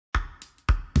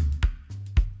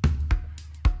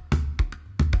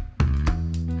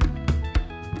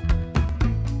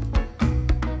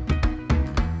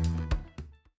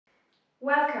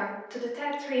to the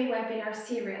TED3 webinar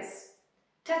series.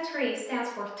 TED3 stands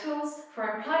for Tools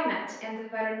for Employment and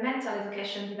Environmental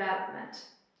Education Development.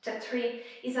 TED3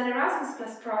 is an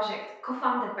Erasmus project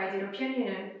co-founded by the European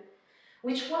Union,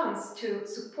 which wants to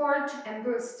support and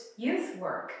boost youth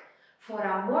work for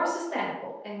a more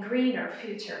sustainable and greener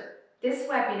future. These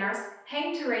webinars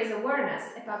aim to raise awareness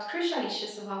about crucial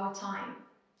issues of our time.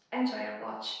 Enjoy your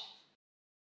watch.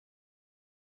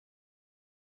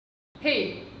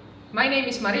 Hey, my name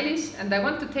is Mariliis and I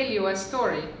want to tell you a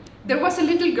story. There was a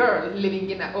little girl living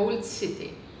in an old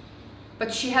city,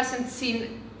 but she hasn't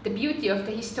seen the beauty of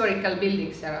the historical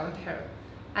buildings around her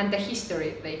and the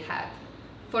history they had.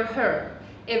 For her,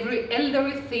 every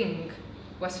elderly thing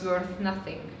was worth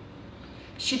nothing.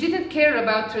 She didn't care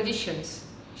about traditions.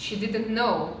 She didn't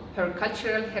know her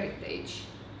cultural heritage.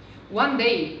 One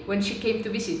day, when she came to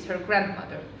visit her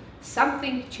grandmother,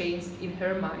 something changed in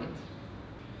her mind.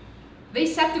 They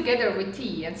sat together with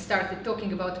tea and started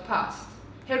talking about the past.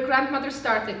 Her grandmother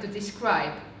started to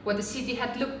describe what the city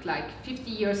had looked like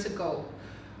 50 years ago,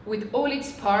 with all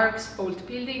its parks, old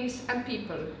buildings and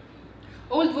people.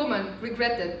 Old woman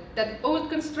regretted that old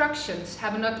constructions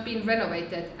have not been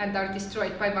renovated and are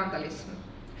destroyed by vandalism.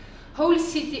 Whole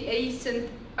city ancient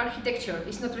architecture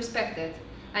is not respected,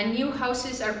 and new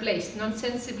houses are placed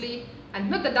nonsensibly and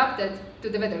not adapted to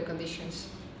the weather conditions.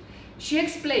 She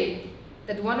explained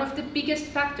that one of the biggest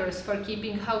factors for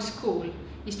keeping house cool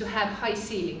is to have high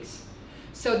ceilings,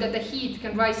 so that the heat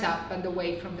can rise up and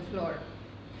away from the floor.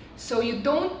 So you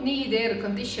don't need air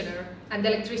conditioner and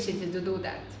electricity to do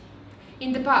that.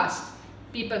 In the past,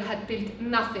 people had built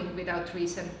nothing without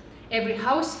reason. Every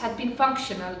house had been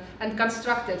functional and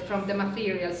constructed from the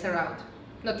materials around,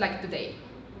 not like today.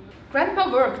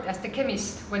 Grandma worked as the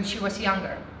chemist when she was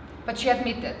younger, but she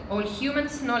admitted all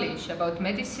humans' knowledge about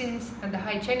medicines and the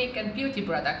hygienic and beauty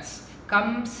products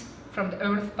comes from the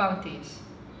earth bounties.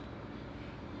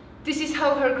 This is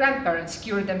how her grandparents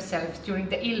cured themselves during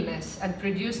the illness and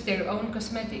produced their own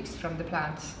cosmetics from the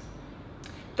plants.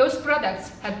 Those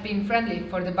products had been friendly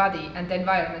for the body and the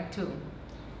environment too.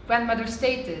 Grandmother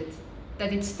stated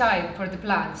that it's time for the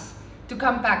plants to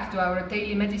come back to our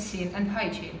daily medicine and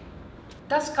hygiene.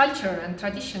 Does culture and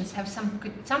traditions have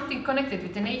something connected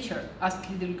with the nature?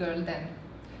 Asked little girl then.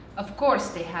 Of course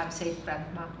they have, said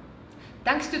Grandma.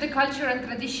 Thanks to the culture and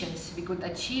traditions, we could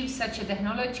achieve such a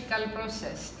technological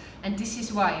process, and this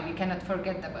is why we cannot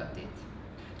forget about it.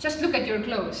 Just look at your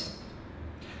clothes.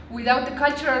 Without the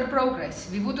cultural progress,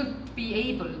 we wouldn't be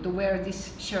able to wear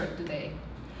this shirt today.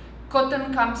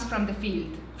 Cotton comes from the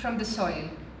field, from the soil.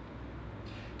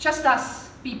 Just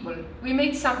us, people, we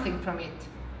made something from it.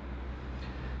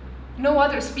 No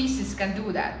other species can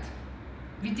do that.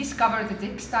 We discover the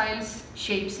textiles,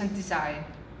 shapes and design.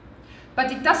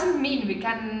 But it doesn't mean we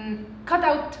can cut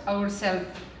out ourselves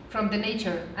from the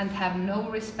nature and have no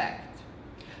respect.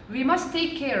 We must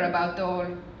take care about all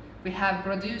we have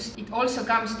produced. It also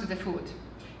comes to the food.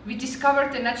 We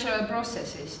discover the natural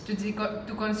processes to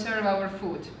conserve our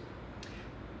food.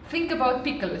 Think about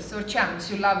pickles or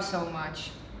jams you love so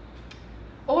much.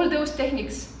 All those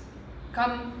techniques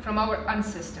come from our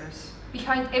ancestors.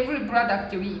 Behind every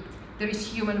product you eat, there is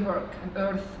human work and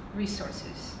earth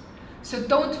resources. So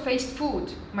don't waste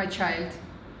food, my child,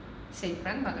 said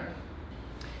grandmother.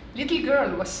 Little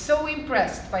girl was so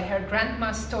impressed by her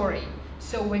grandma's story,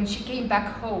 so when she came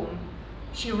back home,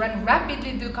 she ran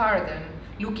rapidly to the garden,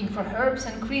 looking for herbs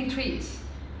and green trees.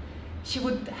 She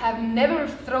would have never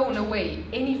thrown away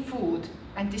any food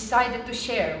and decided to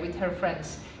share with her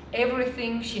friends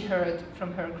everything she heard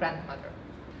from her grandmother.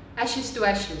 Ashes to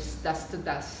ashes, dust to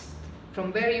dust.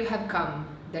 From where you have come,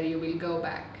 there you will go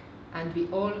back. And we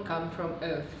all come from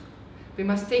Earth. We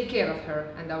must take care of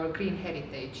her and our green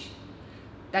heritage.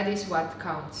 That is what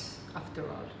counts, after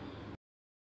all.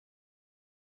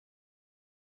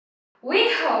 We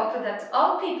hope that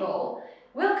all people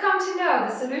will come to know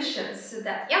the solutions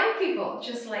that young people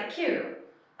just like you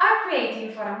are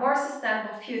creating for a more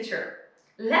sustainable future.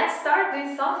 Let's start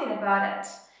doing something about it.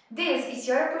 This is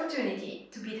your opportunity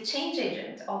to be the change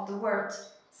agent of the world.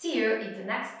 See you in the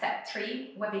next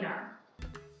TED3 webinar.